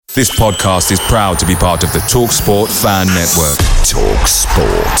This podcast is proud to be part of the TalkSport Fan Network.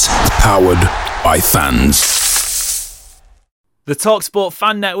 TalkSport. Powered by fans. The TalkSport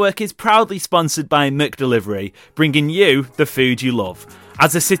Fan Network is proudly sponsored by McDelivery, bringing you the food you love.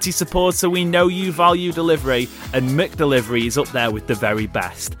 As a City supporter, we know you value delivery, and McDelivery is up there with the very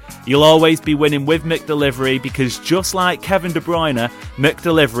best. You'll always be winning with McDelivery because just like Kevin De Bruyne,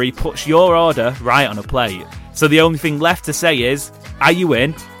 McDelivery puts your order right on a plate. So the only thing left to say is, are you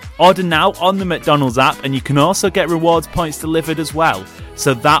in? Order now on the McDonald's app, and you can also get rewards points delivered as well.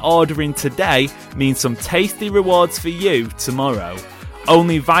 So that ordering today means some tasty rewards for you tomorrow.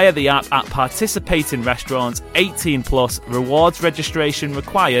 Only via the app at participating restaurants. 18 plus, rewards registration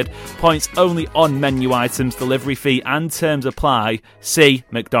required, points only on menu items, delivery fee and terms apply. See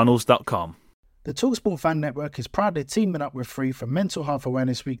mcdonalds.com. The TalkSport Fan Network is proudly teaming up with Free for Mental Health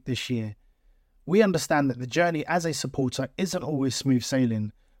Awareness Week this year. We understand that the journey as a supporter isn't always smooth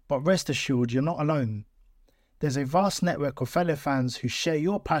sailing, but rest assured you're not alone. There's a vast network of fellow fans who share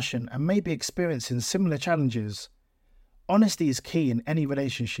your passion and may be experiencing similar challenges. Honesty is key in any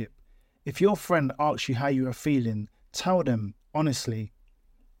relationship. If your friend asks you how you are feeling, tell them honestly.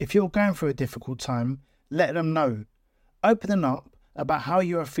 If you're going through a difficult time, let them know. Opening up about how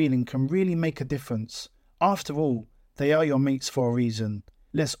you are feeling can really make a difference. After all, they are your mates for a reason.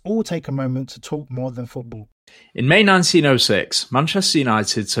 Let's all take a moment to talk more than football. In May 1906, Manchester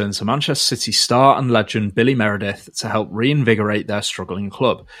United turned to Manchester City star and legend Billy Meredith to help reinvigorate their struggling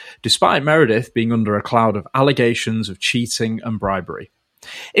club, despite Meredith being under a cloud of allegations of cheating and bribery.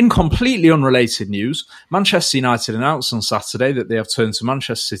 In completely unrelated news, Manchester United announced on Saturday that they have turned to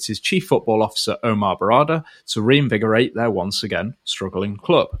Manchester City's Chief Football Officer Omar Berrada to reinvigorate their once again struggling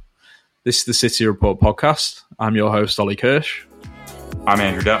club. This is the City Report podcast. I'm your host, Ollie Kirsch. I'm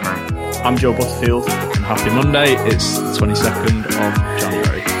Andrew Detmer. I'm Joe Butterfield. And happy Monday, it's the 22nd of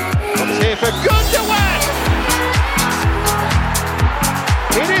January. It's here for Gundogan!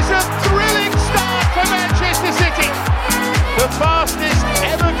 It is a thrilling start for Manchester City. The fastest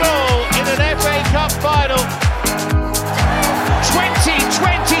ever goal in an FA Cup final.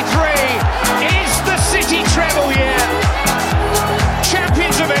 2023 is the City treble year.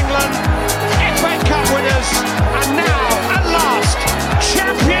 Champions of England, FA Cup winners, and now, at last,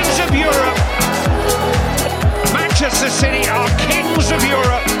 champions of Europe. Manchester City are kings of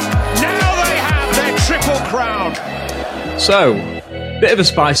Europe. Now they have their triple crown. So, bit of a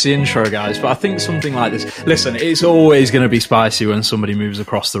spicy intro, guys, but I think something like this. Listen, it's always going to be spicy when somebody moves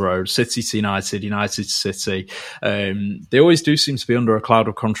across the road. City to United, United to City. They always do seem to be under a cloud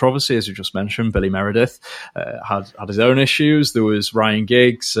of controversy, as we just mentioned. Billy Meredith had his own issues. There was Ryan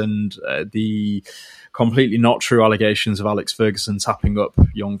Giggs and the completely not true allegations of Alex Ferguson tapping up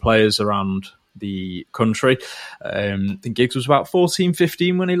young players around the country. I think Giggs was about 14,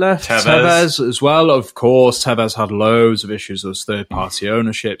 15 when he left. Tevez as well. Of course, Tevez had loads of issues. There was third-party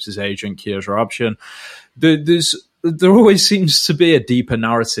ownerships, his agent, Kiyosh Rabshin. There always seems to be a deeper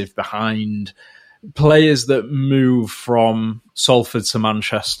narrative behind players that move from Salford to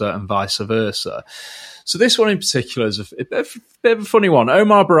Manchester and vice versa. So this one in particular is a bit of a funny one.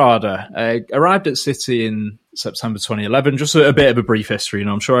 Omar Berrada arrived at City in September 2011. Just a bit of a brief history.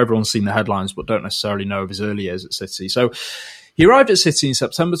 I'm sure everyone's seen the headlines, but don't necessarily know of his early years at City. So he arrived at City in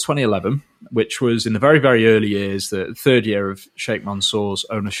September 2011, which was in the very, very early years, the third year of Sheikh Mansour's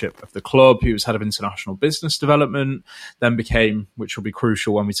ownership of the club. He was head of international business development, then became, which will be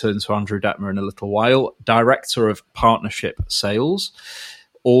crucial when we turn to Andrew Detmer in a little while, director of partnership sales.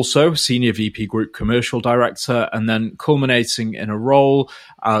 Also, Senior VP Group Commercial Director, and then culminating in a role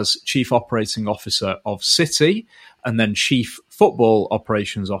as Chief Operating Officer of City, and then Chief Football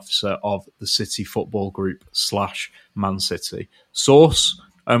Operations Officer of the City Football Group / Man City. Source,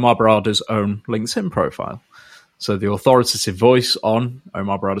 Omar Berrada's own LinkedIn profile. So the authoritative voice on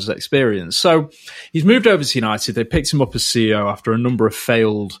Omar Berrada's experience. So he's moved over to United. They picked him up as CEO after a number of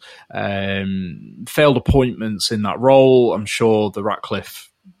failed appointments in that role. I'm sure the Ratcliffe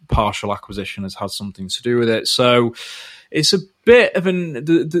partial acquisition has had something to do with it. So it's a bit of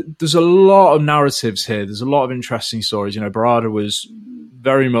there's a lot of narratives here. There's a lot of interesting stories. You know, Berrada was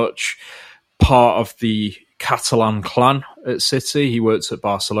very much part of the Catalan clan at City. He worked at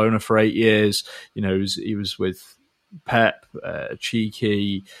Barcelona for 8 years. You know, he was with Pep,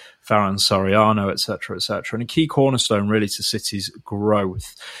 Cheeky, Ferran Soriano, etc., and a key cornerstone really to City's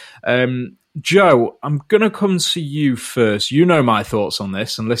growth. Joe, I'm going to come to you first. You know my thoughts on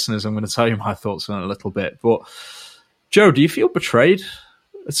this, and listeners, I'm going to tell you my thoughts on it a little bit. But Joe, do you feel betrayed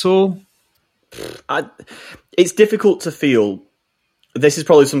at all? It's difficult to feel this is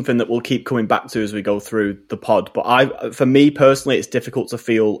probably something that we'll keep coming back to as we go through the pod. But for me personally, it's difficult to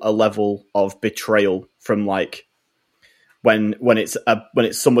feel a level of betrayal from like when it's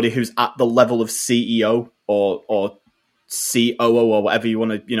somebody who's at the level of CEO or COO or whatever you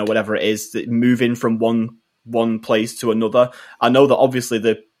want to, whatever it is, moving from one place to another. I know that obviously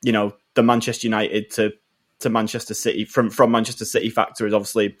the Manchester United to Manchester City from Manchester City factor is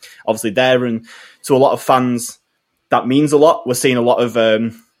obviously there, and to a lot of fans that means a lot. We're seeing a lot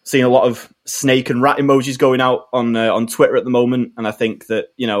of snake and rat emojis going out on Twitter at the moment, and I think that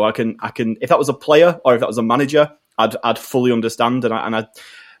I can if that was a player or if that was a manager, I'd fully understand, and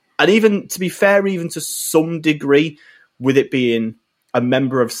even to be fair, even to some degree, with it being a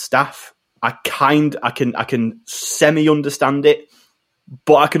member of staff, I can semi understand it.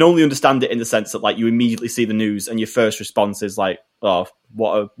 But I can only understand it in the sense that, like, you immediately see the news and your first response is like, "Oh,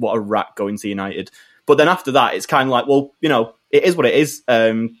 what a rat going to United." But then after that, it's kind of like, well, it is what it is.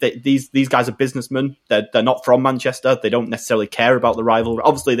 These guys are businessmen. They're not from Manchester. They don't necessarily care about the rivalry.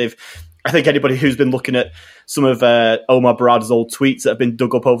 Obviously, I think anybody who's been looking at some of Omar Berrada's old tweets that have been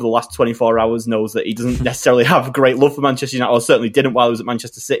dug up over the last 24 hours knows that he doesn't necessarily have great love for Manchester United, or certainly didn't while he was at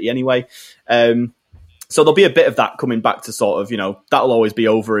Manchester City anyway. So there'll be a bit of that coming back to sort of, that'll always be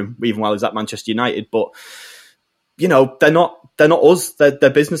over him, even while he's at Manchester United. But, they're not us. They're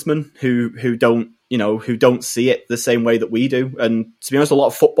businessmen who don't see it the same way that we do. And to be honest, a lot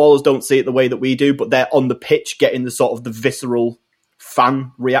of footballers don't see it the way that we do, but they're on the pitch getting the sort of the visceral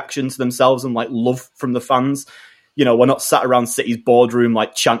fan reaction to themselves and like love from the fans. We're not sat around City's boardroom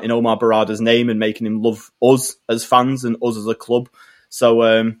like chanting Omar Berrada's name and making him love us as fans and us as a club.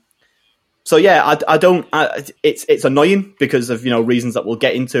 So yeah, I don't. It's annoying because of reasons that we'll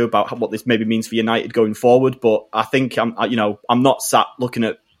get into about what this maybe means for United going forward. But I think I'm not sat looking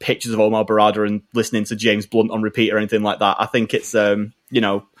at pictures of Omar Berrada and listening to James Blunt on repeat or anything like that. I think it's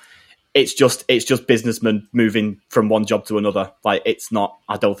it's just businessmen moving from one job to another. Like, it's not.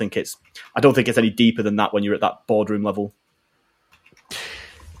 I don't think it's any deeper than that when you're at that boardroom level.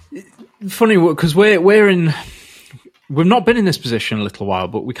 Funny because we've not been in this position a little while,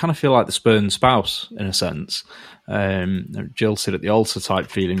 but we kind of feel like the spurned spouse in a sense, jilted at the altar type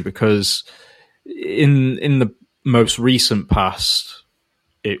feeling, because in the most recent past,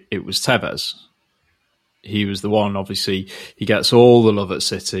 it was Tevez. He was the one, obviously, he gets all the love at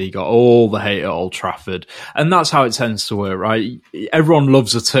City, he got all the hate at Old Trafford, and that's how it tends to work, right? Everyone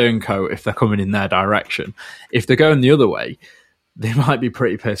loves a turncoat if they're coming in their direction. If they're going the other way, they might be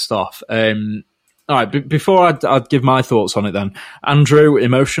pretty pissed off. All right, before I'd give my thoughts on it then, Andrew,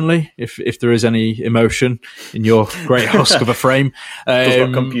 emotionally, if there is any emotion in your great husk of a frame. Does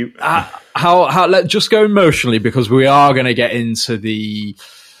not compute. Let's just go emotionally, because we are going to get into the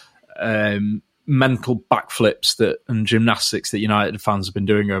mental backflips and gymnastics that United fans have been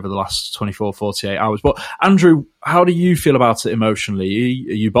doing over the last 24, 48 hours. But Andrew, how do you feel about it emotionally?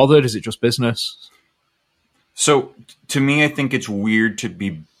 Are you bothered? Is it just business? So to me, I think it's weird to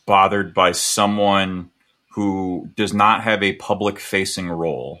be bothered by someone who does not have a public-facing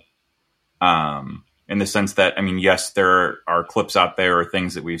role, in the sense that, I mean, yes, there are clips out there or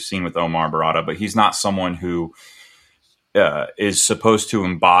things that we've seen with Omar Berrada, but he's not someone who is supposed to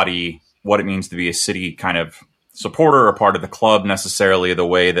embody what it means to be a City kind of supporter or part of the club necessarily the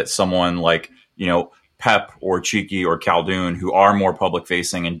way that someone like, Pep or Cheeky or Khaldoon, who are more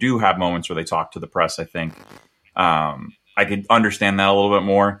public-facing and do have moments where they talk to the press, I think. I could understand that a little bit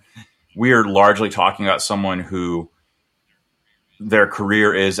more. We are largely talking about someone who their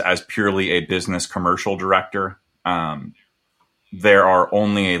career is as purely a business commercial director. There are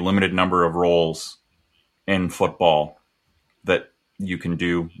only a limited number of roles in football that you can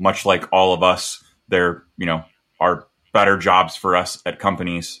do. Much like all of us, there, are better jobs for us at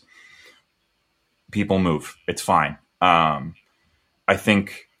companies. People move. It's fine. I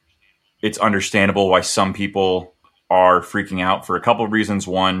think it's understandable why some people are freaking out for a couple of reasons.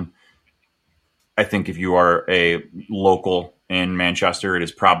 One, I think if you are a local in Manchester, it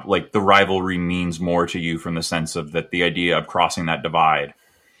is probably like the rivalry means more to you from the sense of that the idea of crossing that divide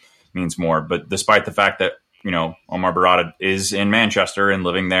means more. But despite the fact that, Omar Berrada is in Manchester and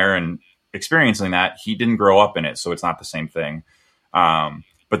living there and experiencing that, he didn't grow up in it. So it's not the same thing.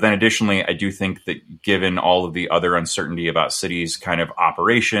 But then additionally, I do think that given all of the other uncertainty about City's kind of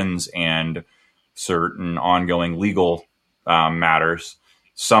operations and certain ongoing legal matters,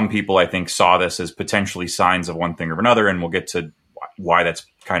 some people, I think, saw this as potentially signs of one thing or another, and we'll get to why that's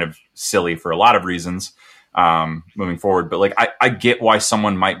kind of silly for a lot of reasons moving forward. But like, I get why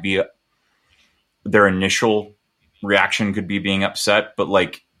someone might be, their initial reaction could be being upset, but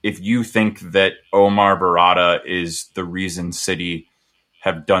like, if you think that Omar Berrada is the reason City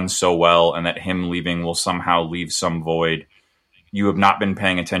have done so well, and that him leaving will somehow leave some void. You have not been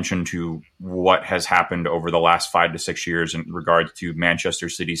paying attention to what has happened over the last 5 to 6 years in regard to Manchester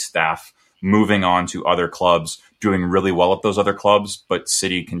City's staff moving on to other clubs, doing really well at those other clubs, but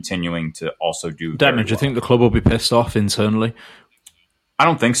City continuing to also do very well. Do you think the club will be pissed off internally? I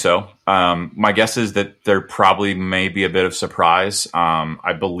don't think so. My guess is that there probably may be a bit of surprise.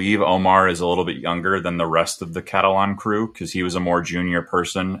 I believe Omar is a little bit younger than the rest of the Catalan crew because he was a more junior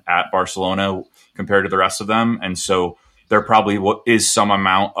person at Barcelona compared to the rest of them. And so there probably is some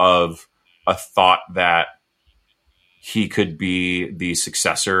amount of a thought that he could be the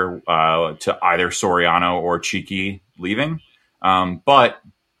successor to either Soriano or Cheeky leaving. But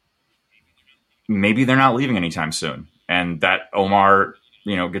maybe they're not leaving anytime soon. And that Omar,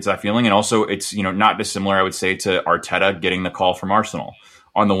 gets that feeling. And also it's, not dissimilar, I would say, to Arteta getting the call from Arsenal.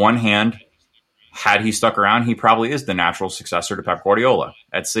 On the one hand, had he stuck around, he probably is the natural successor to Pep Guardiola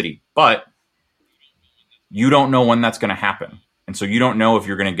at City. But you don't know when that's going to happen. And so you don't know if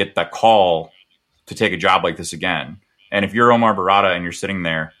you're going to get that call to take a job like this again. And if you're Omar Berrada and you're sitting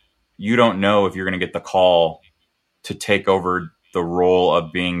there, you don't know if you're going to get the call to take over the role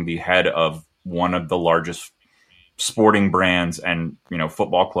of being the head of one of the largest sporting brands and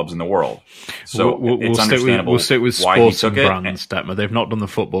football clubs in the world. So it's understandable. We'll stick with why he sporting took brands, Detmer. They've not done the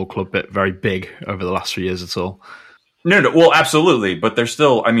football club bit very big over the last few years at all. No, well, absolutely, but they're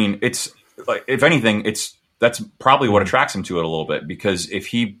still. I mean, it's like, if anything, that's probably what attracts him to it a little bit, because if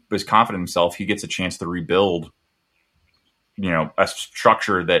he is confident in himself, he gets a chance to rebuild, a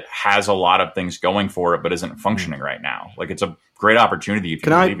structure that has a lot of things going for it, but isn't functioning right now. Like, it's a great opportunity. If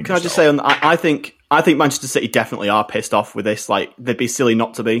can I just say, I think Manchester City definitely are pissed off with this. Like, they'd be silly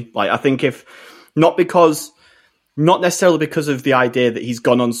not to be. Like, I think not necessarily because of the idea that he's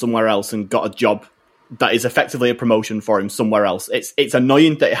gone on somewhere else and got a job that is effectively a promotion for him somewhere else. It's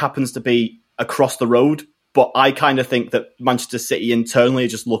annoying that it happens to be across the road, but I kind of think that Manchester City internally are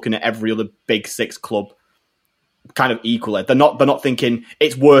just looking at every other big six club kind of equally. They're not thinking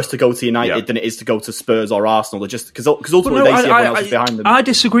it's worse to go to United than it is to go to Spurs or Arsenal. They're just because ultimately they see everyone else is behind them. I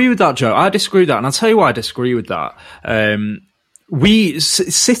disagree with that, Joe. I disagree with that, and I'll tell you why I disagree with that.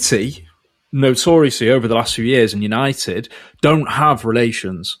 City, notoriously over the last few years, and United don't have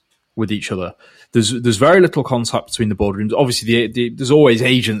relations with each other. There's very little contact between the boardrooms. Obviously, there's always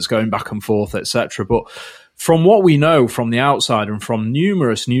agents going back and forth, etc. But from what we know from the outside and from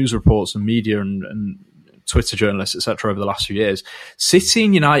numerous news reports and media and Twitter journalists, etc., over the last few years, City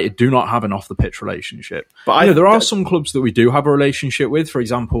and United do not have an off-the-pitch relationship. But there are some clubs that we do have a relationship with. For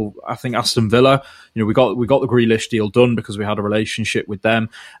example, I think Aston Villa, we got the Grealish deal done because we had a relationship with them.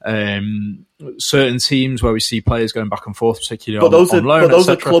 Certain teams where we see players going back and forth, particularly on loan, those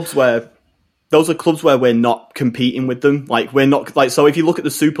are clubs where we're not competing with them. Like, we're not, like, so if you look at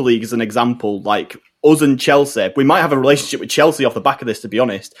the Super League as an example, like us and Chelsea, we might have a relationship with Chelsea off the back of this, to be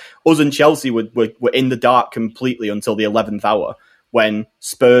honest. Us and Chelsea were in the dark completely until the 11th hour when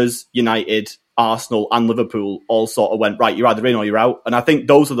Spurs, United, Arsenal and Liverpool all sort of went, right, you're either in or you're out. And I think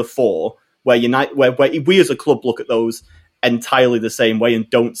those are the four where we as a club look at those entirely the same way and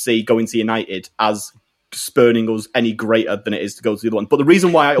don't see going to United as spurning us any greater than it is to go to the other one. But the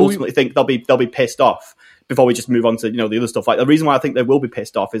reason why I ultimately think they'll be pissed off, before we just move on to the other stuff, like the reason why I think they will be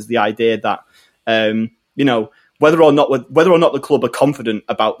pissed off is the idea that whether or not the club are confident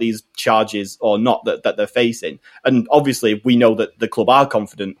about these charges or not that they're facing, and obviously we know that the club are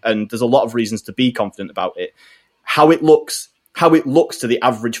confident, and there's a lot of reasons to be confident about it. How it looks to the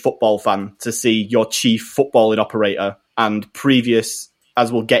average football fan to see your chief footballing operator and previous,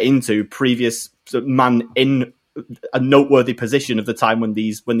 as we'll get into, previous man in a noteworthy position of the time when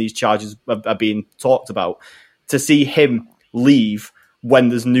these charges are being talked about, to see him leave when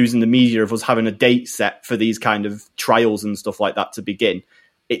there's news in the media of us having a date set for these kind of trials and stuff like that to begin.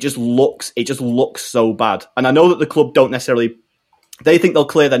 It just looks so bad. And I know that the club don't necessarily, they think they'll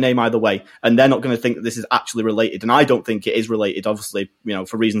clear their name either way, and they're not going to think that this is actually related. And I don't think it is related, obviously,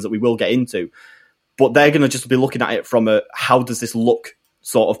 for reasons that we will get into. But they're going to just be looking at it from a how does this look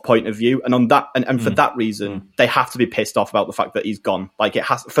sort of point of view, and on that, and for that reason, they have to be pissed off about the fact that he's gone. Like, it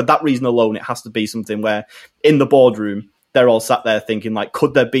has, for that reason alone, it has to be something where in the boardroom they're all sat there thinking, like,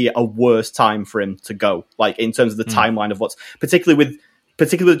 could there be a worse time for him to go? Like, in terms of the timeline of what's particularly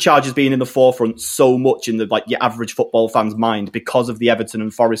the charges being in the forefront so much in the your average football fan's mind because of the Everton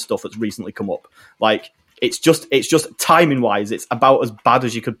and Forest stuff that's recently come up. Like, it's just timing wise, it's about as bad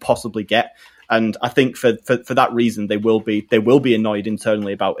as you could possibly get. And I think for that reason, they will be annoyed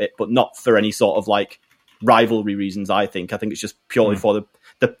internally about it, but not for any sort of rivalry reasons. I think it's just purely for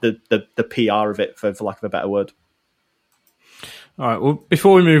the PR of it, for lack of a better word. All right. Well,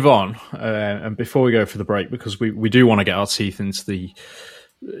 before we move on, and before we go for the break, because we do want to get our teeth into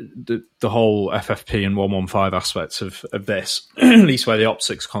the whole FFP and 115 aspects of this, at least where the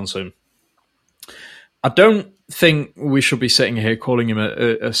optics are concerned. I don't think we should be sitting here calling him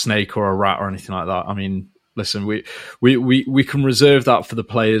a snake or a rat or anything like that. I mean, listen, we can reserve that for the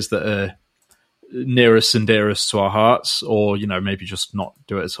players that are nearest and dearest to our hearts, or, you know, maybe just not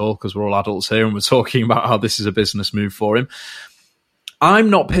do it at all because we're all adults here and we're talking about how this is a business move for him.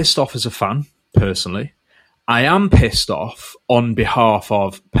 I'm not pissed off as a fan, personally. I am pissed off on behalf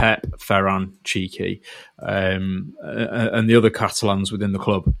of Pep, Ferran, Cheeky, and the other Catalans within the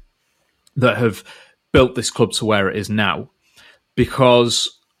club that have built this club to where it is now.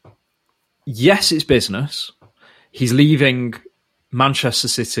 Because, yes, it's business. He's leaving Manchester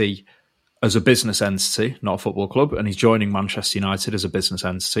City as a business entity, not a football club, and he's joining Manchester United as a business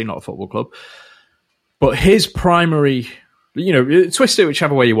entity, not a football club. But his primary, you know, twist it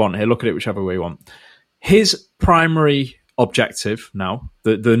whichever way you want here, look at it whichever way you want. His primary objective now,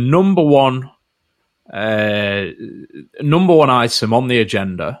 the number one item on the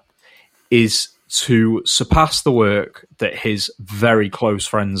agenda is to surpass the work that his very close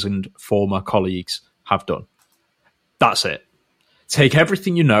friends and former colleagues have done. That's it. Take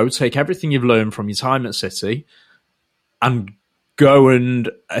everything you know, take everything you've learned from your time at City, and go and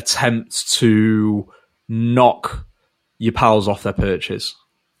attempt to knock your pals off their perches,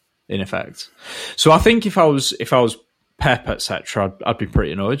 in effect. So I think if I was Pep, etc., I'd be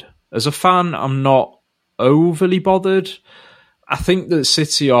pretty annoyed. As a fan, I'm not overly bothered. I think that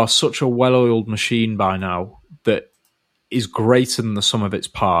City are such a well-oiled machine by now that is greater than the sum of its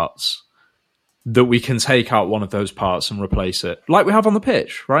parts, that we can take out one of those parts and replace it, like we have on the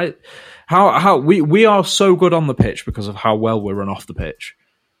pitch, right? How we are so good on the pitch because of how well we run off the pitch.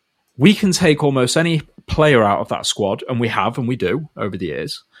 We can take almost any player out of that squad, and we have, and we do over the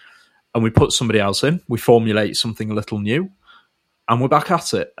years, and we put somebody else in, we formulate something a little new, and we're back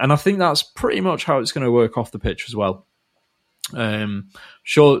at it. And I think that's pretty much how it's going to work off the pitch as well.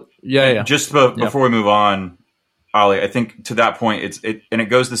 Sure, yeah. Just before we move on, Ollie, I think to that point, it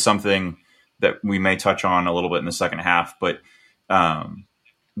goes to something that we may touch on a little bit in the second half, but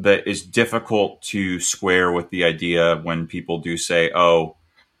that is difficult to square with the idea when people do say, oh,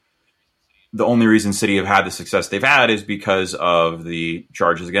 the only reason City have had the success they've had is because of the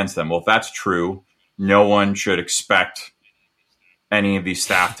charges against them. Well, if that's true, no one should expect any of these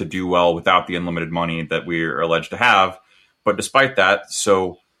staff to do well without the unlimited money that we are alleged to have. But despite that,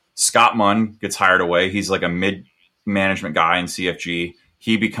 so Scott Munn gets hired away. He's like a mid-management guy in CFG.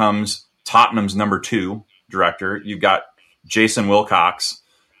 He becomes Tottenham's number 2 director. You've got Jason Wilcox,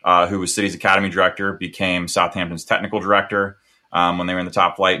 who was City's academy director, became Southampton's technical director when they were in the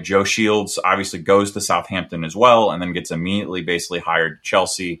top flight. Joe Shields obviously goes to Southampton as well, and then gets immediately basically hired to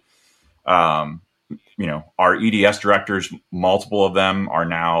Chelsea. Our EDS directors, multiple of them are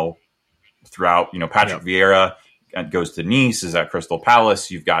now throughout. Patrick Vieira goes to Nice, is at Crystal Palace.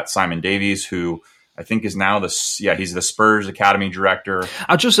 You've got Simon Davies, who I think is now he's the Spurs academy director.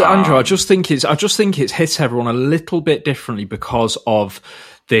 Andrew, I just think it's hit everyone a little bit differently because of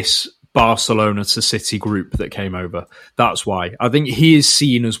this Barcelona to City group that came over. That's why I think he is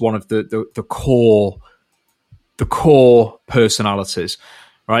seen as one of the core personalities,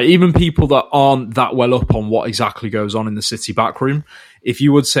 right? Even people that aren't that well up on what exactly goes on in the City backroom, if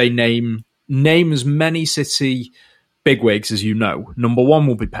you would say name as many City bigwigs as you know, number 1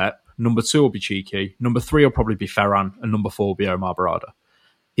 will be Pep. Number 2 will be Cheeky. Number 3 will probably be Ferran. And number 4 will be Omar Berrada.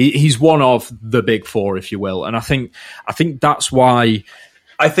 He's one of the big 4, if you will. And I think that's why.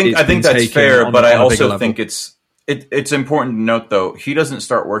 I think that's fair, but I also think it's important to note, though, he doesn't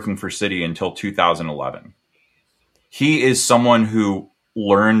start working for City until 2011. He is someone who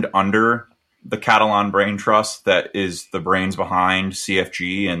learned under the Catalan Brain Trust, that is the brains behind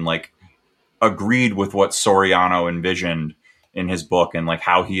CFG, and agreed with what Soriano envisioned in his book, and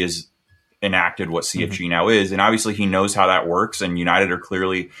how he has enacted what CFG now is. And obviously he knows how that works, and United are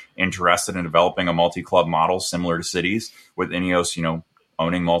clearly interested in developing a multi-club model similar to City's, with Ineos,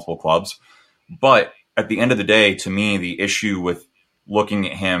 owning multiple clubs. But at the end of the day, to me, the issue with looking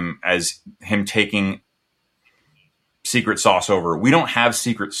at him as him taking secret sauce over, we don't have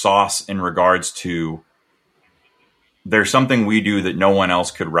secret sauce in regards to there's something we do that no one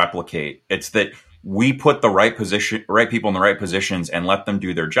else could replicate. It's that we put the right people in the right positions and let them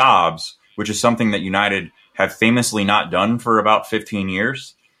do their jobs, which is something that United have famously not done for about 15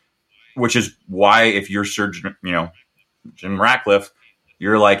 years, which is why if you're Sir Jim Ratcliffe,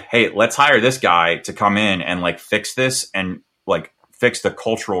 you're like, hey, let's hire this guy to come in and fix this and fix the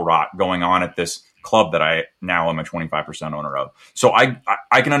cultural rot going on at this club that I now am a 25% owner of. So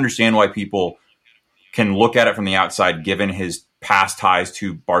I can understand why people can look at it from the outside, given his past ties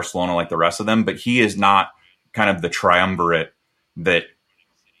to Barcelona like the rest of them, but he is not kind of the triumvirate that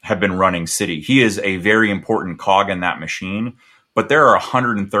have been running City. He is a very important cog in that machine, but there are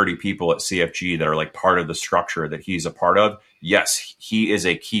 130 people at CFG that are like part of the structure that he's a part of. Yes, he is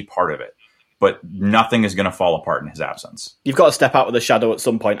a key part of it, but nothing is going to fall apart in his absence. You've got to step out of the shadow at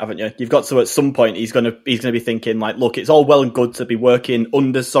some point, haven't you? You've got to, at some point, he's going to be thinking like, look, it's all well and good to be working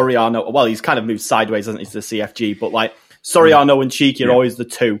under Soriano. Well, he's kind of moved sideways, hasn't he, to the CFG, but like Soriano and Cheeky are always the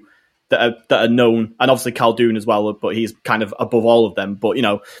two that are known, and obviously Khaldoon as well, but he's kind of above all of them. But, you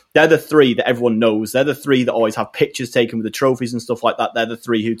know, they're the three that everyone knows. They're the three that always have pictures taken with the trophies and stuff like that. They're the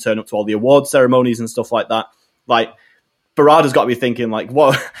three who turn up to all the award ceremonies and stuff like that. Like, Berrada's got to be thinking, like,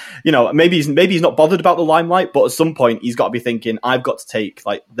 what, you know, maybe he's not bothered about the limelight, but at some point he's got to be thinking, I've got to take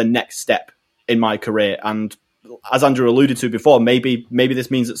like the next step in my career. And as Andrew alluded to before, maybe this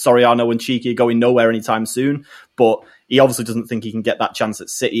means that Soriano and Cheeky are going nowhere anytime soon, but he obviously doesn't think he can get that chance at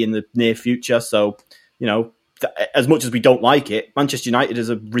City in the near future. So, you know, as much as we don't like it, Manchester United is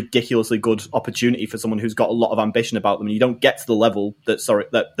a ridiculously good opportunity for someone who's got a lot of ambition about them. And you don't get to the level that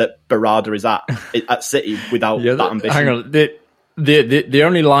Berrada is at City without that ambition. Hang on. The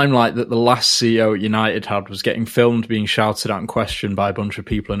only limelight that the last CEO at United had was getting filmed being shouted at and questioned by a bunch of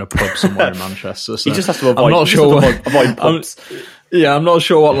people in a pub somewhere in Manchester. So he just has to avoid. I'm not sure. Avoid pubs. I'm not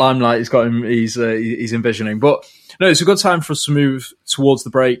sure what limelight he's envisioning, but no, it's a good time for us to move towards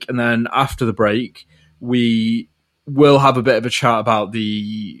the break, and then after the break, we will have a bit of a chat about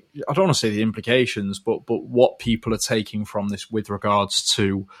I don't want to say the implications, but what people are taking from this with regards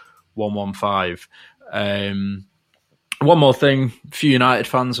to 115. One more thing, a few United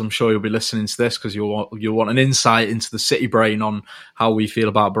fans, I'm sure you'll be listening to this because you'll want an insight into the City brain on how we feel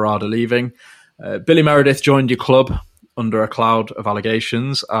about Berrada leaving. Billy Meredith joined your club under a cloud of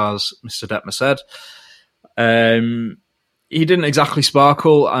allegations, as Mr. Detmer said. He didn't exactly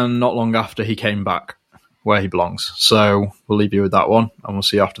sparkle, and not long after he came back where he belongs. So we'll leave you with that one, and we'll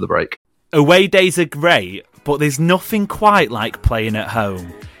see you after the break. Away days are great, but there's nothing quite like playing at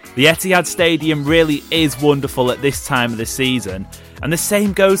home. The Etihad Stadium really is wonderful at this time of the season, and the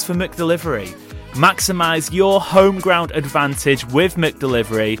same goes for McDelivery. Maximise your home ground advantage with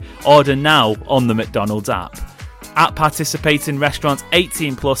McDelivery. Order now on the McDonald's app. At participating restaurants,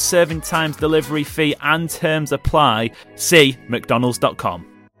 18 plus, serving times, delivery fee and terms apply. See mcdonalds.com.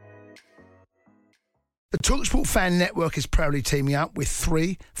 The TalkSport Fan Network is proudly teaming up with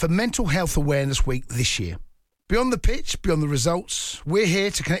 3 for Mental Health Awareness Week this year. Beyond the pitch, beyond the results, we're here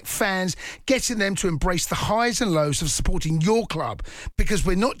to connect fans, getting them to embrace the highs and lows of supporting your club, because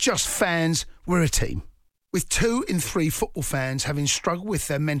we're not just fans, we're a team. With 2 in 3 football fans having struggled with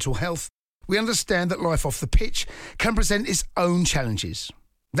their mental health, we understand that life off the pitch can present its own challenges.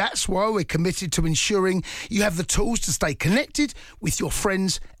 That's why we're committed to ensuring you have the tools to stay connected with your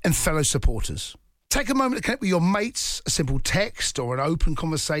friends and fellow supporters. Take a moment to connect with your mates. A simple text or an open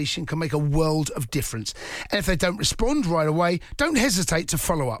conversation can make a world of difference. And if they don't respond right away, don't hesitate to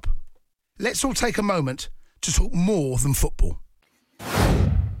follow up. Let's all take a moment to talk more than football.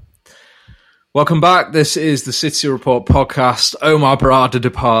 Welcome back. This is the City Report podcast. Omar Berrada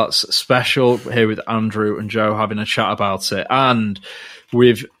departs special, here with Andrew and Joe having a chat about it. And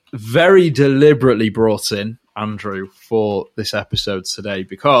we've very deliberately brought in Andrew for this episode today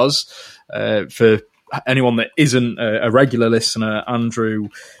because for anyone that isn't a regular listener, Andrew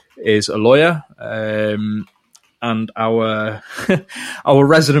is a lawyer and our our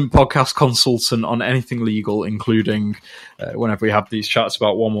resident podcast consultant on anything legal, including whenever we have these chats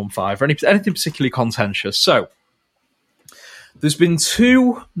about 115 or anything particularly contentious. So there's been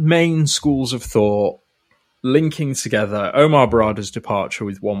 2 main schools of thought linking together Omar Berrada's departure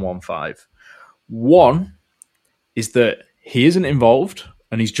with 115. One is that he isn't involved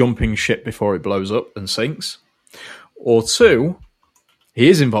and he's jumping ship before it blows up and sinks. Or 2, he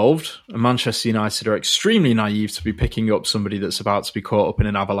is involved and Manchester United are extremely naive to be picking up somebody that's about to be caught up in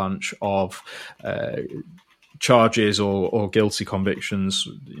an avalanche of charges or guilty convictions,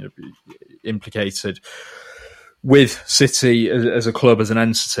 implicated with City as a club, as an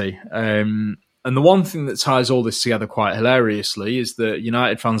entity. And the one thing that ties all this together quite hilariously is that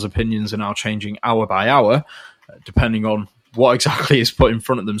United fans' opinions are now changing hour by hour, depending on what exactly is put in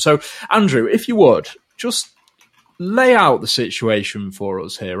front of them. So, Andrew, if you would, just lay out the situation for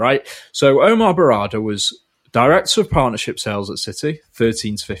us here, right? So, Omar Berrada was Director of Partnership Sales at City,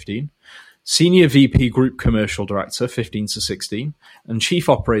 13 to 15. Senior VP Group Commercial Director, 15 to 16, and Chief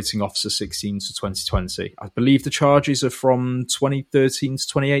Operating Officer, 16 to 2020. I believe the charges are from 2013 to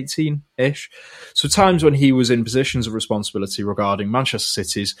 2018-ish. So times when he was in positions of responsibility regarding Manchester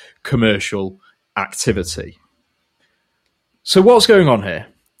City's commercial activity. So what's going on here?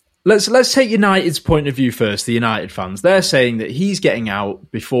 Let's take United's point of view first, the United fans. They're saying that he's getting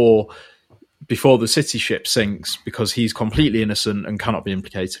out before the City ship sinks because he's completely innocent and cannot be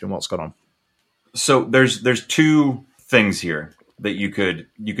implicated in what's gone on. So there's two things here that you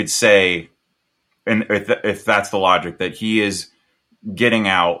could say, and if that's the logic, that he is getting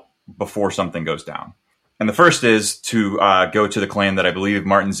out before something goes down. And the first is to go to the claim that I believe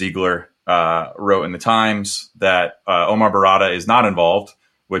Martin Ziegler wrote in the Times that Omar Berrada is not involved,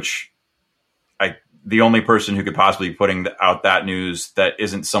 which the only person who could possibly be putting out that news that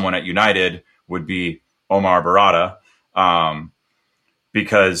isn't someone at United would be Omar Berrada,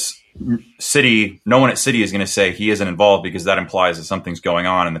 because no one at City is going to say he isn't involved, because that implies that something's going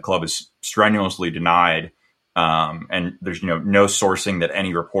on and the club is strenuously denied. And there's no sourcing that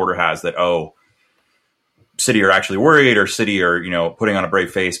any reporter has that, City are actually worried or City are, putting on a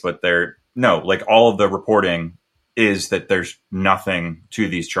brave face, but all of the reporting is that there's nothing to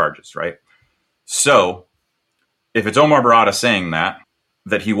these charges, right? So if it's Omar Berrada saying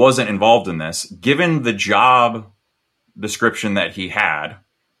that he wasn't involved in this, given the job description that he had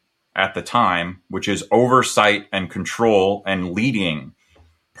at the time, which is oversight and control and leading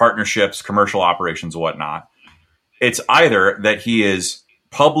partnerships, commercial operations, whatnot, it's either that he is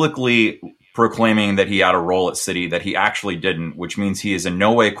publicly proclaiming that he had a role at City that he actually didn't, which means he is in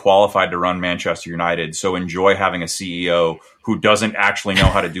no way qualified to run Manchester United. So enjoy having a CEO who doesn't actually know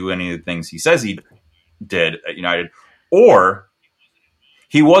how to do any of the things he says he did at United, or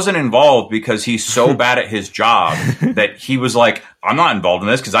he wasn't involved because he's so bad at his job that he was like, I'm not involved in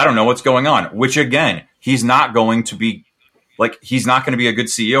this because I don't know what's going on, which again, he's not going to be a good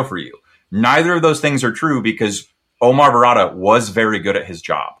CEO for you. Neither of those things are true, because Omar Berrada was very good at his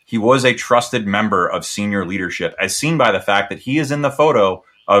job. He was a trusted member of senior leadership, as seen by the fact that he is in the photo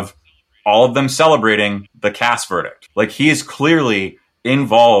of all of them celebrating the CAS verdict. He is clearly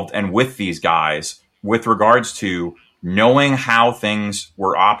involved and with these guys with regards to knowing how things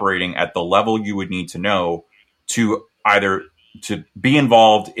were operating at the level you would need to know to either to be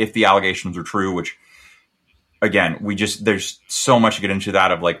involved if the allegations are true, which again, there's so much to get into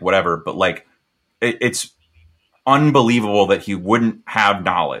that of whatever, but it's unbelievable that he wouldn't have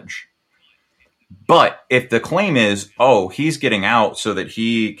knowledge. But if the claim is, he's getting out so that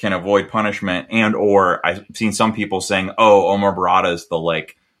he can avoid punishment, and or I've seen some people saying, Omar Berrada is the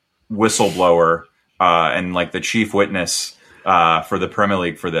whistleblower and the chief witness for the Premier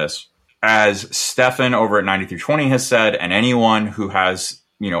League for this. As Stefan over at 9320 has said, and anyone who has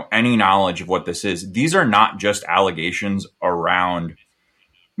any knowledge of what this is, these are not just allegations around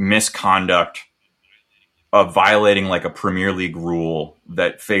misconduct of violating a Premier League rule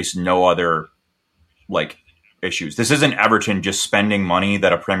that face no other issues. This isn't Everton just spending money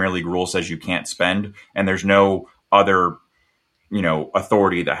that a Premier League rule says you can't spend, and there's no other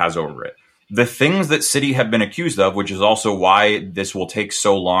authority that has over it. The things that City have been accused of, which is also why this will take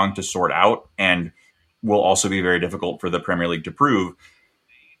so long to sort out and will also be very difficult for the Premier League to prove,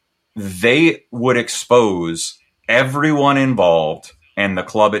 they would expose everyone involved and the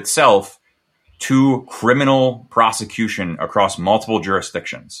club itself to criminal prosecution across multiple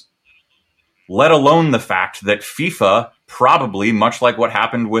jurisdictions, let alone the fact that FIFA probably, much like what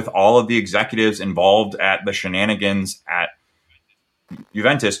happened with all of the executives involved at the shenanigans at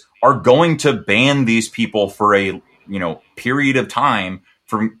Juventus, are going to ban these people for a period of time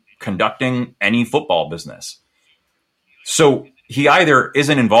from conducting any football business. So he either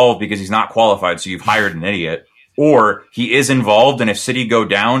isn't involved because he's not qualified, so you've hired an idiot, or he is involved, and if City go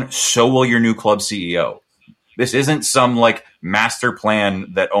down, so will your new club CEO. This isn't some master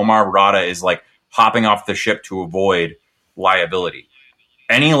plan that Omar Berrada is hopping off the ship to avoid liability.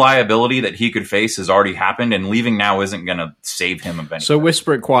 Any liability that he could face has already happened, and leaving now isn't going to save him of anything. So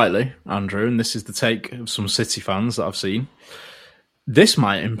whisper it quietly, Andrew, and this is the take of some City fans that I've seen. This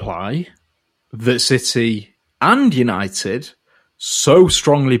might imply that City and United so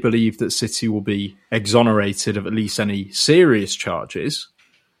strongly believe that City will be exonerated of at least any serious charges,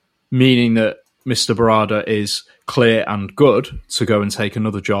 meaning that Mr. Berrada is clear and good to go and take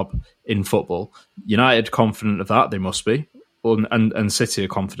another job in football. United confident of that, they must be, and City are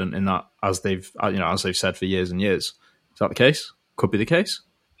confident in that, as they've said for years and years. Is that the case? Could be the case.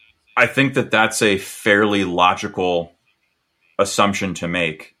 I think that that's a fairly logical assumption to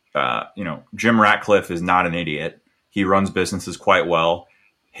make. Jim Ratcliffe is not an idiot. He runs businesses quite well.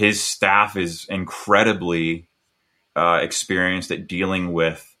 his staff is incredibly experienced at dealing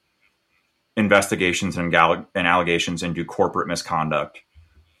with investigations and allegations into corporate misconduct.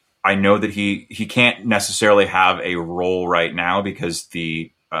 I know that he can't necessarily have a role right now because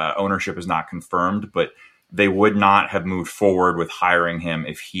the ownership is not confirmed, but they would not have moved forward with hiring him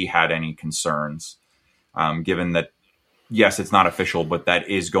if he had any concerns, given that, yes, it's not official, but that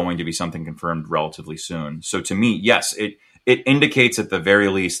is going to be something confirmed relatively soon. So to me, yes, it indicates at the very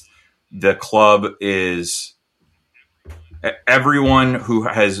least the club is... Everyone who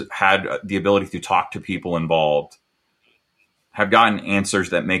has had the ability to talk to people involved have gotten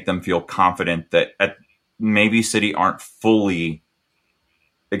answers that make them feel confident that maybe City aren't fully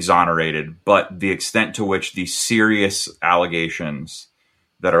exonerated, but the extent to which the serious allegations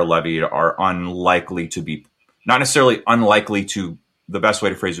that are levied are unlikely to be, not necessarily unlikely to, the best way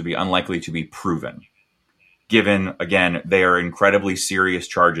to phrase it would be unlikely to be proven. Given, again, they are incredibly serious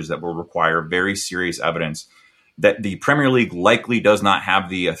charges that will require very serious evidence that the Premier League likely does not have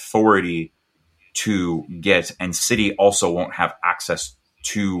the authority to get, and City also won't have access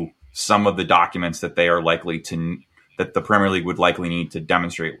to some of the documents that they are likely to, that the Premier League would likely need to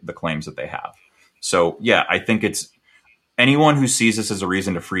demonstrate the claims that they have. So, yeah, I think it's anyone who sees this as a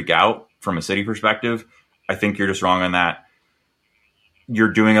reason to freak out from a City perspective, I think you're just wrong on that.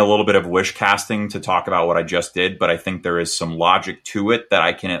 You're doing a little bit of wish casting to talk about what I just did, but I think there is some logic to it that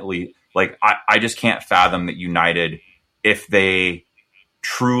I can at least... Like, I just can't fathom that United, if they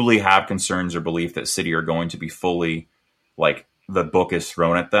truly have concerns or belief that City are going to be fully, like, the book is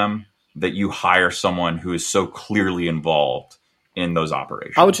thrown at them, that you hire someone who is so clearly involved in those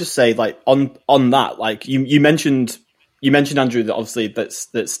operations. I would just say, like, on that, like, you mentioned, Andrew, that obviously that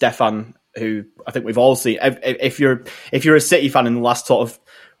Stefan, who I think we've all seen, if you're a City fan in the last sort of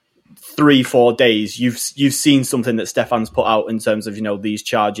 3-4 days, you've seen something that Stefan's put out in terms of, you know, these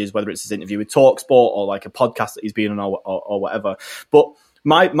charges, whether it's his interview with TalkSport or like a podcast that he's been on or whatever. But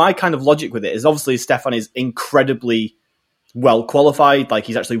my kind of logic with it is obviously Stefan is incredibly well qualified. Like,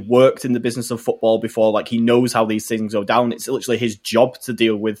 he's actually worked in the business of football before. Like, he knows how these things go down. It's literally his job to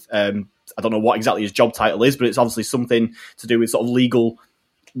deal with. I don't know what exactly his job title is, but it's obviously something to do with sort of legal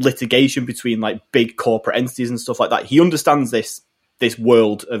litigation between like big corporate entities and stuff like that. He understands this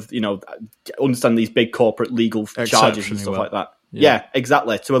world of, you know, understand these big corporate legal charges and stuff like that. Yeah,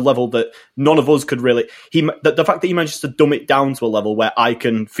 exactly. To a level that none of us could really... The fact that he manages to dumb it down to a level where I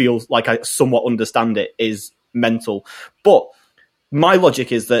can feel like I somewhat understand it is mental. But my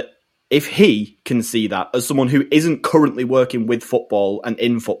logic is that if he can see that as someone who isn't currently working with football and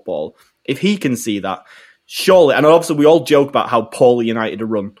in football, if he can see that, surely... And obviously we all joke about how poorly United are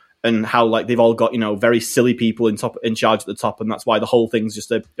run, and how like they've all got, you know, very silly people in charge at the top, and that's why the whole thing's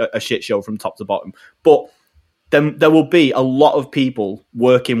just a shit show from top to bottom. But then there will be a lot of people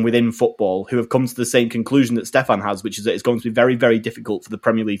working within football who have come to the same conclusion that Stefan has, which is that it's going to be very, very difficult for the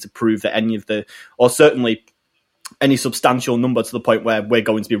Premier League to prove that any of the, or certainly any substantial number to the point where we're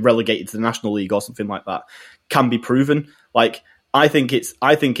going to be relegated to the National League or something like that, can be proven. Like, I think it's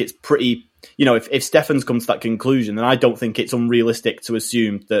pretty... You know, if Stefan's come to that conclusion, then I don't think it's unrealistic to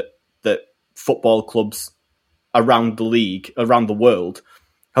assume that football clubs around the league, around the world,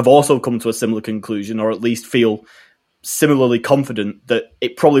 have also come to a similar conclusion, or at least feel similarly confident that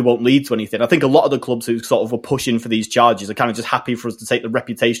it probably won't lead to anything. I think a lot of the clubs who sort of are pushing for these charges are kind of just happy for us to take the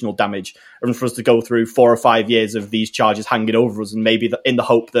reputational damage and for us to go through 4 or 5 years of these charges hanging over us, and maybe in the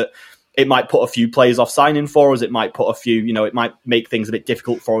hope that it might put a few players off signing for us. It might put a few, you know, it might make things a bit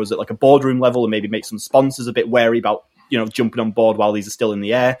difficult for us at like a boardroom level, and maybe make some sponsors a bit wary about, you know, jumping on board while these are still in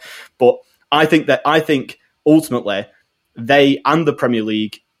the air. But I think ultimately they and the Premier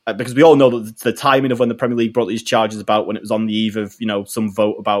League, because we all know that the timing of when the Premier League brought these charges about, when it was on the eve of, you know, some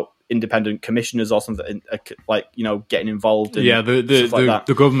vote about independent commissioners or something, like, you know, getting involved. Yeah,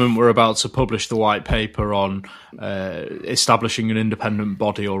 the government were about to publish the white paper on establishing an independent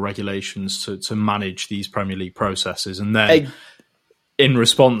body or regulations to manage these Premier League processes, and then in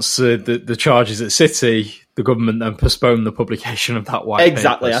response to the charges at City, the government then postponed the publication of that white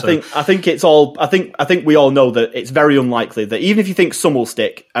exactly. paper. I think it's all. I think we all know that it's very unlikely that, even if you think some will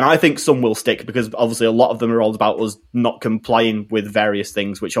stick, and I think some will stick, because obviously a lot of them are all about us not complying with various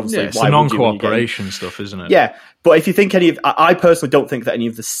things, which obviously it's the non-cooperation stuff, isn't it? Yeah, but if you think I personally don't think that any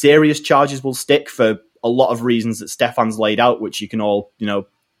of the serious charges will stick for a lot of reasons that Stefan's laid out, which you can all, you know,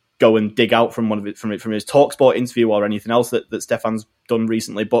 go and dig out from his TalkSport interview or anything else that Stefan's done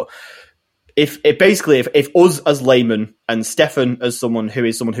recently. But if us as laymen and Stefan as someone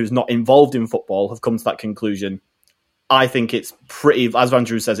who's not involved in football have come to that conclusion, I think it's pretty, as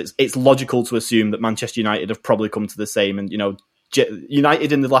Andrew says, it's logical to assume that Manchester United have probably come to the same, and, you know,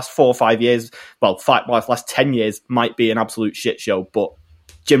 United in the last 4 or 5 years, last 10 years might be an absolute shit show, but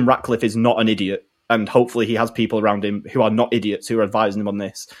Jim Ratcliffe is not an idiot, and hopefully he has people around him who are not idiots who are advising him on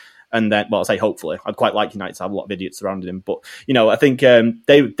this. And then, I say hopefully. I'd quite like United to have a lot of idiots surrounding him, but I think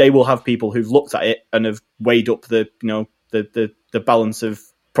they will have people who've looked at it and have weighed up the balance of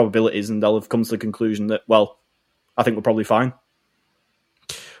probabilities, and they'll have come to the conclusion that, I think we're probably fine.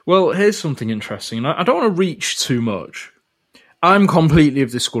 Well, here's something interesting. I don't want to reach too much. I'm completely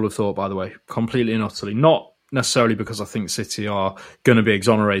of this school of thought, by the way, completely and utterly. Not necessarily because I think City are going to be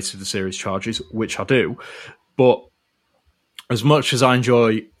exonerated of the series charges, which I do, but as much as I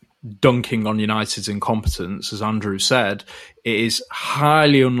enjoy dunking on United's incompetence, as Andrew said, it is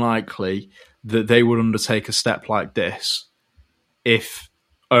highly unlikely that they would undertake a step like this if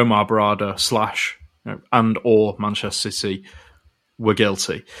Omar Berrada and or Manchester City were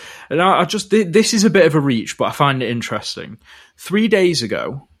guilty. And this is a bit of a reach, but I find it interesting. 3 days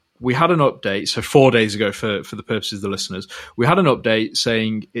ago, we had an update, so 4 days ago for the purposes of the listeners, we had an update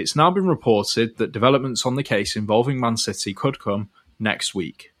saying it's now been reported that developments on the case involving Man City could come next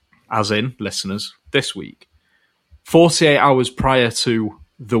week, as in, listeners, this week. 48 hours prior to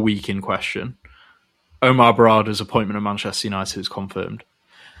the week in question, Omar Berrada's appointment at Manchester United is confirmed.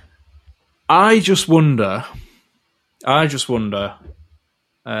 I just wonder, and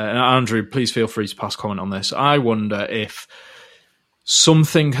Andrew, please feel free to pass comment on this. I wonder if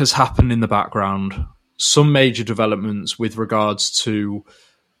something has happened in the background, some major developments with regards to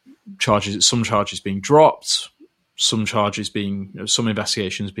some charges being dropped, some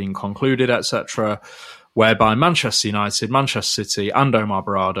investigations being concluded, etc., whereby Manchester United, Manchester City, and Omar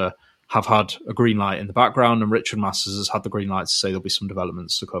Berrada have had a green light in the background, and Richard Masters has had the green light to say there'll be some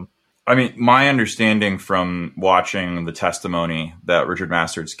developments to come. I mean, my understanding from watching the testimony that Richard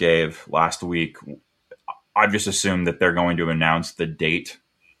Masters gave last week, I've just assumed that they're going to announce the date,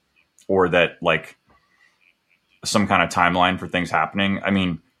 or that some kind of timeline for things happening. I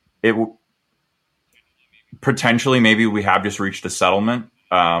mean, potentially maybe we have just reached a settlement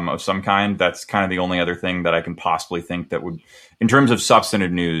of some kind. That's kind of the only other thing that I can possibly think that would, in terms of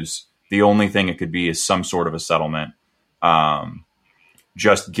substantive news, the only thing it could be is some sort of a settlement.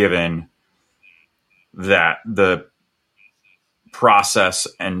 Just given that the process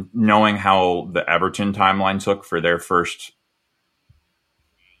and knowing how the Everton timeline took for their first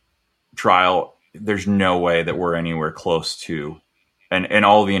trial, there's no way that we're anywhere close to, and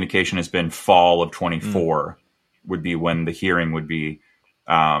all the indication has been fall of 24 would be when the hearing would be,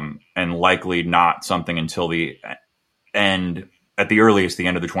 and likely not something until the end, at the earliest, the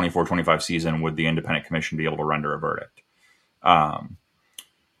end of the 24-25 season would the independent commission be able to render a verdict.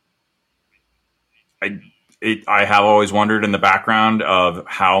 I have always wondered in the background of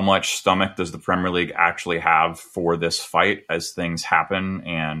how much stomach does the Premier League actually have for this fight as things happen,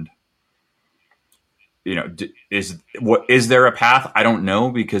 and is there a path? I don't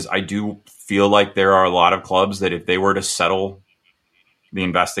know, because I do feel like there are a lot of clubs that if they were to settle the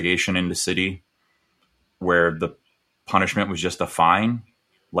investigation into City, where the punishment was just a fine,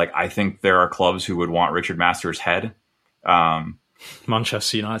 I think there are clubs who would want Richard Masters' head.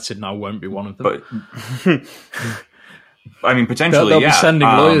 Manchester United now won't be one of them. But I mean, potentially, they'll be sending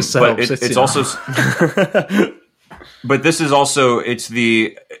lawyers to help City. It's also, but this is also it's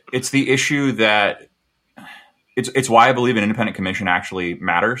the issue that it's why I believe an independent commission actually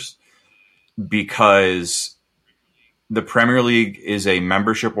matters, because the Premier League is a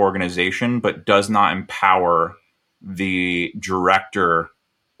membership organization, but does not empower the director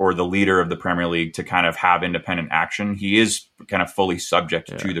or the leader of the Premier League to kind of have independent action. He is kind of fully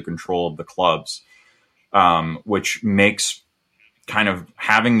subject to the control of the clubs, which makes kind of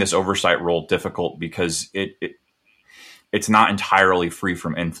having this oversight role difficult, because it's not entirely free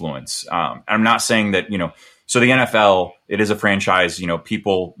from influence. I'm not saying that, so the NFL, it is a franchise,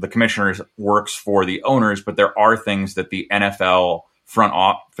 the commissioners works for the owners, but there are things that the NFL front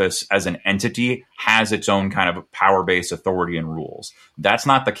office as an entity has its own kind of power-based authority and rules. That's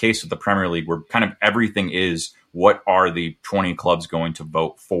not the case with the Premier League, where kind of everything is what are the 20 clubs going to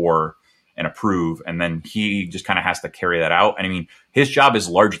vote for and approve, and then he just kind of has to carry that out. And I mean, his job is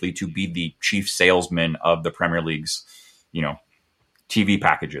largely to be the chief salesman of the Premier League's, TV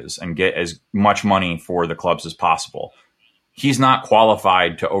packages and get as much money for the clubs as possible. He's not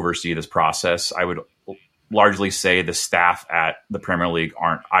qualified to oversee this process. I would largely say the staff at the Premier League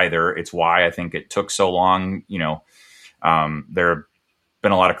aren't either. It's why I think it took so long. There have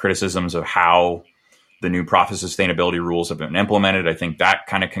been a lot of criticisms of how the new profit sustainability rules have been implemented. I think that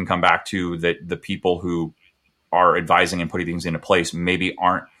kind of can come back to that the people who are advising and putting things into place maybe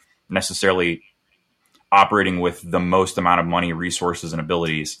aren't necessarily operating with the most amount of money, resources, and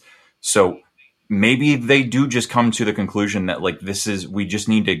abilities. So maybe they do just come to the conclusion that like we just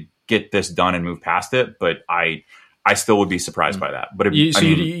need to get this done and move past it. But I still would be surprised by that. But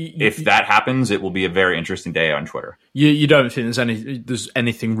if that happens, it will be a very interesting day on Twitter. You don't think there's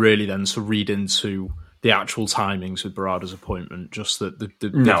anything really then to read into the actual timings with Berrada's appointment? Just that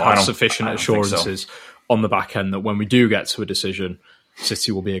they've had sufficient assurances on the back end that when we do get to a decision,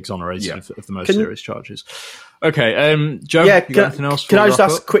 City will be exonerated of the most serious charges. Okay, Joe, you got anything else? Can I just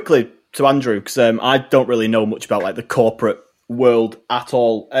ask quickly to Andrew, because I don't really know much about like the corporate world at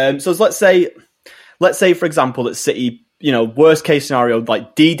all. So let's say, for example, that City, worst case scenario,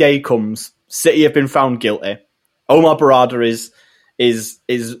 like D-Day comes, City have been found guilty. Omar Berrada is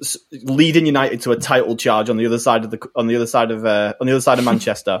leading United to a title charge on the other side of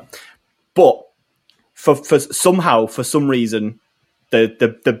Manchester, but for some reason,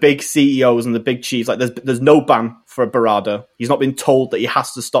 the big CEOs and the big chiefs, like there's no ban for Berrada. He's not been told that he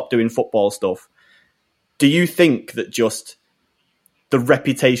has to stop doing football stuff. Do you think that just the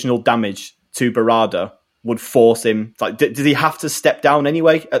reputational damage to Berrada would force him? Like, does he have to step down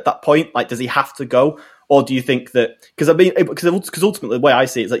anyway at that point? Like, does he have to go, or do you think that because ultimately the way I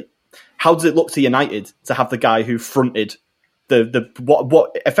see it is like, how does it look to United to have the guy who fronted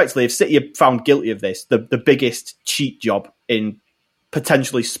what effectively, if City are found guilty of this, the biggest cheat job in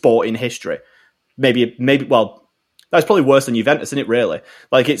potentially sporting history, maybe well, that's probably worse than Juventus, isn't it? Really,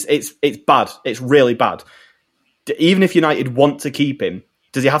 like it's bad. It's really bad. Even if United want to keep him,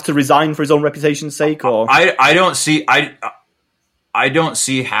 does he have to resign for his own reputation's sake? Or I don't see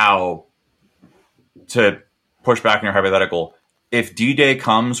how to push back in your hypothetical. If D-Day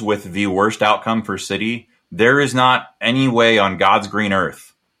comes with the worst outcome for City, there is not any way on God's green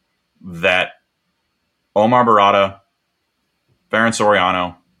earth that Omar Berrada, Ferran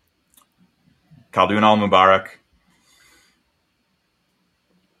Soriano, Khaldoun Al-Mubarak,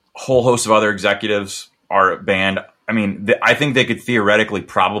 a whole host of other executives are banned. I mean, I think they could theoretically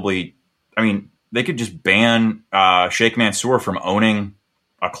they could just ban Sheikh Mansour from owning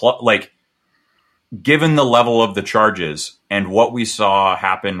a club. Like, given the level of the charges and what we saw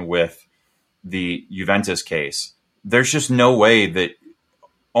happen with the Juventus case, there's just no way that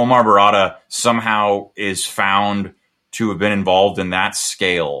Omar Berrada somehow is found to have been involved in that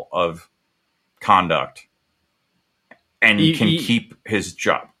scale of conduct and can keep his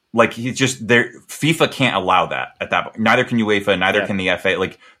job. Like, he's just there. FIFA can't allow that at that point. Neither can UEFA, neither can the FA.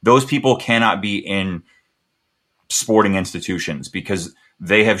 Like, those people cannot be in sporting institutions because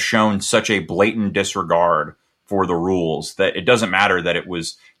they have shown such a blatant disregard for the rules that it doesn't matter that it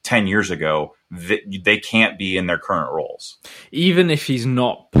was 10 years ago. They can't be in their current roles. Even if he's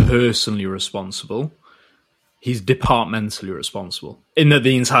not personally responsible, he's departmentally responsible in that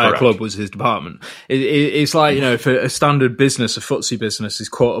the entire club was his department. It's like, if a standard business, a footsie business, is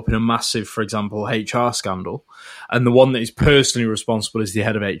caught up in a massive, for example, HR scandal, and the one that is personally responsible is the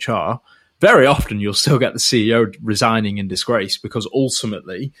head of HR, very often you'll still get the CEO resigning in disgrace because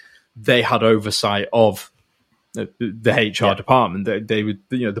ultimately they had oversight of the HR department. They would,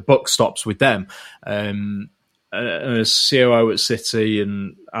 the buck stops with them. As COO at City,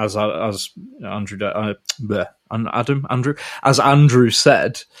 and as Andrew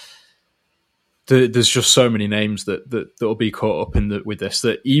said, there's just so many names that'll be caught up with this,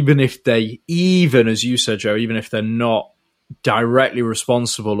 that even as you said, Joe, even if they're not directly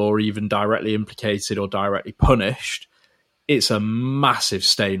responsible or even directly implicated or directly punished, it's a massive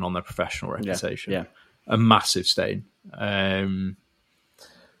stain on their professional reputation. Yeah. A massive stain.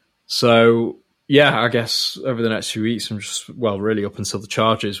 So yeah, I guess over the next few weeks, really up until the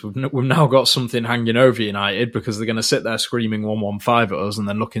charges, we've now got something hanging over United because they're going to sit there screaming 115 at us and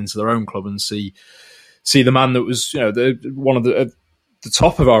then look into their own club and see the man that was, one of the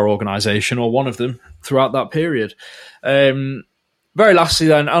top of our organisation, or one of them, throughout that period. Very lastly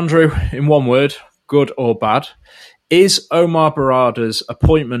then, Andrew, in one word, good or bad, is Omar Berrada's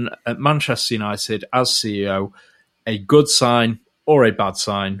appointment at Manchester United as CEO a good sign or a bad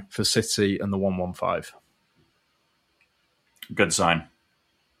sign for City and the 115? Good sign.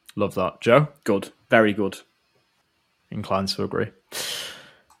 Love that. Joe? Good. Very good. Inclined to agree.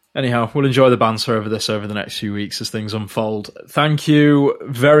 Anyhow, we'll enjoy the banter over the next few weeks as things unfold. Thank you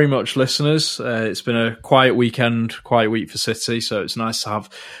very much, listeners. It's been a quiet week for City, so it's nice to have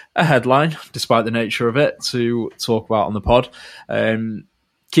a headline, despite the nature of it, to talk about on the pod.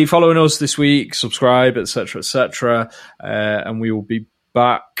 Keep following us this week, subscribe, etc., and we will be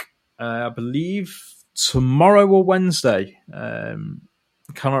back, I believe, tomorrow or Wednesday. I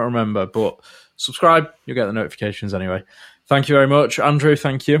cannot remember, but subscribe, you'll get the notifications anyway. Thank you very much. Andrew,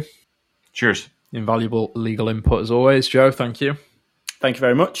 thank you. Cheers. Invaluable legal input as always. Joe, thank you. Thank you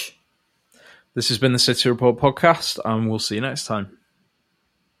very much. This has been the City Report podcast, and we'll see you next time.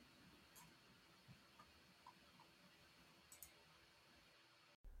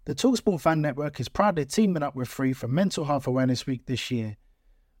 The TalkSport Fan Network is proudly teaming up with Free for Mental Health Awareness Week this year.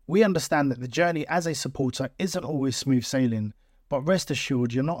 We understand that the journey as a supporter isn't always smooth sailing, but rest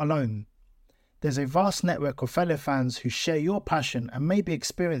assured you're not alone. There's a vast network of fellow fans who share your passion and may be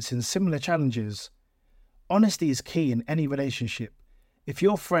experiencing similar challenges. Honesty is key in any relationship. If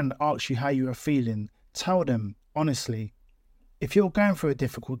your friend asks you how you are feeling, tell them honestly. If you're going through a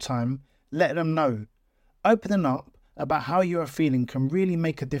difficult time, let them know. Opening up about how you are feeling can really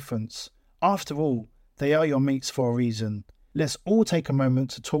make a difference. After all, they are your mates for a reason. Let's all take a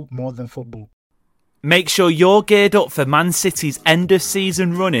moment to talk more than football. Make sure you're geared up for Man City's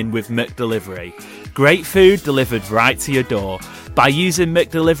end-of-season run-in with McDelivery. Great food delivered right to your door. By using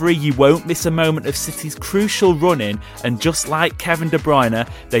McDelivery, you won't miss a moment of City's crucial run-in, and just like Kevin De Bruyne,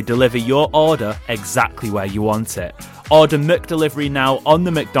 they deliver your order exactly where you want it. Order McDelivery now on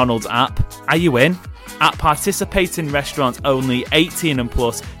the McDonald's app. Are you in? At participating restaurants only, 18 and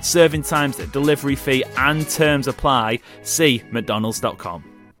plus, serving times, delivery fee and terms apply. See mcdonalds.com.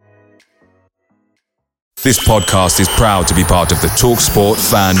 This podcast is proud to be part of the TalkSport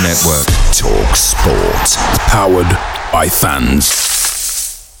Fan Network. TalkSport. Powered by fans.